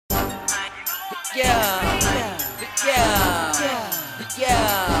Street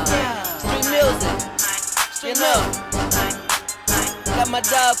music, you know. Got my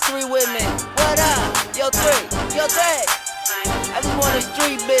dog 3 with me. What up? Yo 3, yo 3. I just want a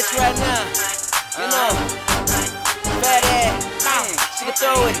street bitch right now. You know, bad ass, she can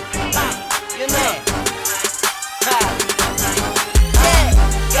throw it. You know.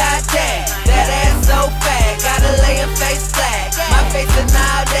 Goddamn, that ass so fat, gotta lay her face flat. My face and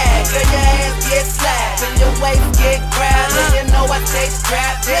all that, girl, your ass get slapped and your waist get grabbed, and you know I stay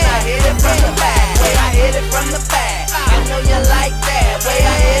strapped. Then I hit it from the back, way I hit it from the back. I know you like that, way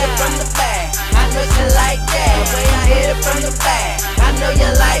I hit it from the back. I know you like that, way I hit it from the back. I know you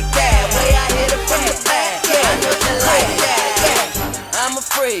like that, way I hit it from the back. I know you like that. I'm a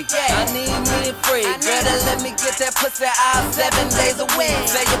freak, I need me a freak. Girl, to let me get that pussy out 7 days a week.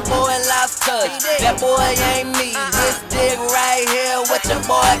 Say your boy lost touch, that boy ain't me. This dick right here, what your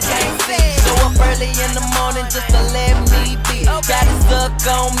boy can't see. Show up early in the morning just to let me be. Gotta suck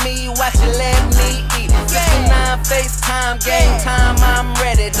on me, watch you let me eat. 69 FaceTime, game time, I'm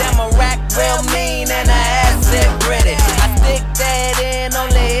ready. Damn, a rack real mean and a asset ready. I stick that in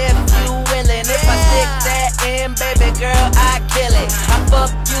only if you willing. If I stick that in, baby girl, I kill it. I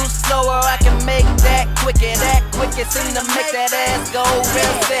fuck you slower, I can make that quicker. That quicker seem to make that ass go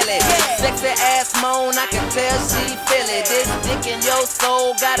real silly. Sexy ass moan, I can tell she feel it. This dick in your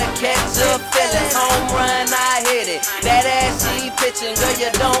soul, gotta catch your feelings. Home run, I hit it. That ass she pitching, girl,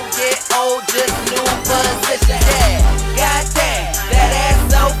 you don't get old, just new position. Yeah, goddamn, that ass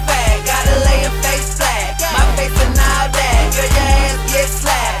so fat, gotta lay her face flat. My face and all that, girl, your ass get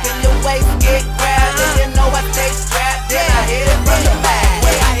slapped and your waist get grabbed, and you know I stay strapped. Then I hit it from the back,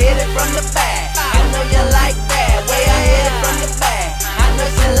 way I hit it from the back. I know you like that, way I hit it from the back. I know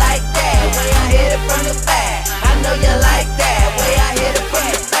you like that, way I hit it from the back. I know you like that, way I hit it from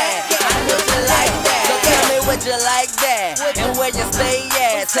the back. I know you like that. So tell me what you like that, and where you stay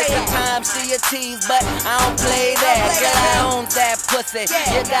at. Take your time, see your tease, but I don't play that. Girl, I own that pussy,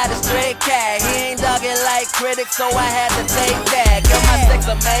 you got a straight cat. He ain't dogging like critics, so I had to take that. Girl, my sex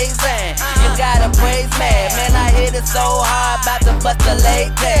amazing, you gotta praise me. Man, I hit it so hard, bout to bust the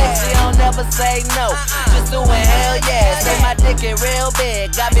latex. She don't never say no, just doing hell yeah. Say my dick is real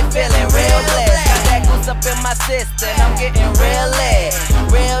big, got me feeling real blessed. Got that goose up in my system, I'm getting real lit.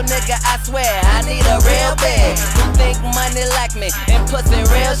 Real nigga, I swear, I need a real big. Who think money like me, and pussy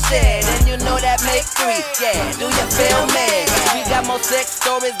real shit. And you know that make 3, yeah, do you feel me? We got more sex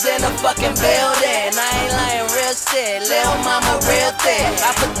stories than a fucking building. I ain't lying, real shit, lil' mama real thick.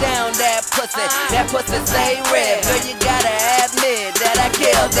 I put down that pussy say rip. Girl, you gotta admit that I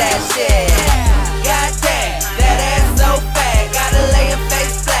killed that shit. Goddamn, that ass so fat, gotta lay her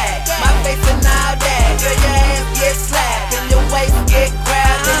face flat. My face and all that, girl, your ass get slapped and your waist get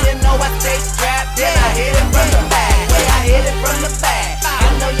grabbed, and you know I stay strapped. Then I hit it from the back, way I hit it from the back. I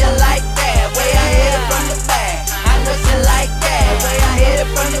know you like that, way I hit it from the back. I know you like that, way I hit it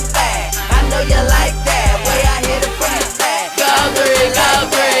from the back. I know you like that, way I hit it from the back. Go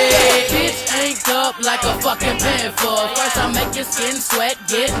 3, bitch ain't up like a fucking pinfall. First I make your skin sweat,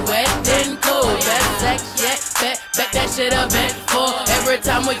 get wet, then cool. Best sex yet, bet that shit eventful. Every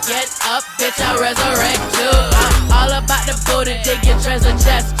time we get up, bitch, I resurrect you. I'm all about the booty, dig your treasure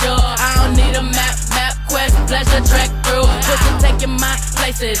chest, you. I don't need a map quest, pleasure trek through. Pussy taking my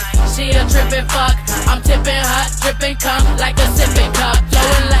places, she a trippin' fuck. I'm tipping hot, dripping cum like a sipping cup.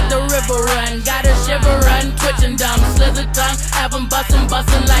 Flowing like the river run, got a shiver run, twitching dumb, slither tongue, have 'em bustin'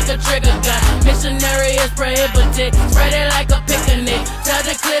 like a trigger gun. Missionary is prohibited, spread it like a picnic. Tell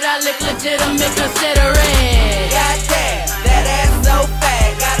the clit I lick legitimate, consider it. Goddamn.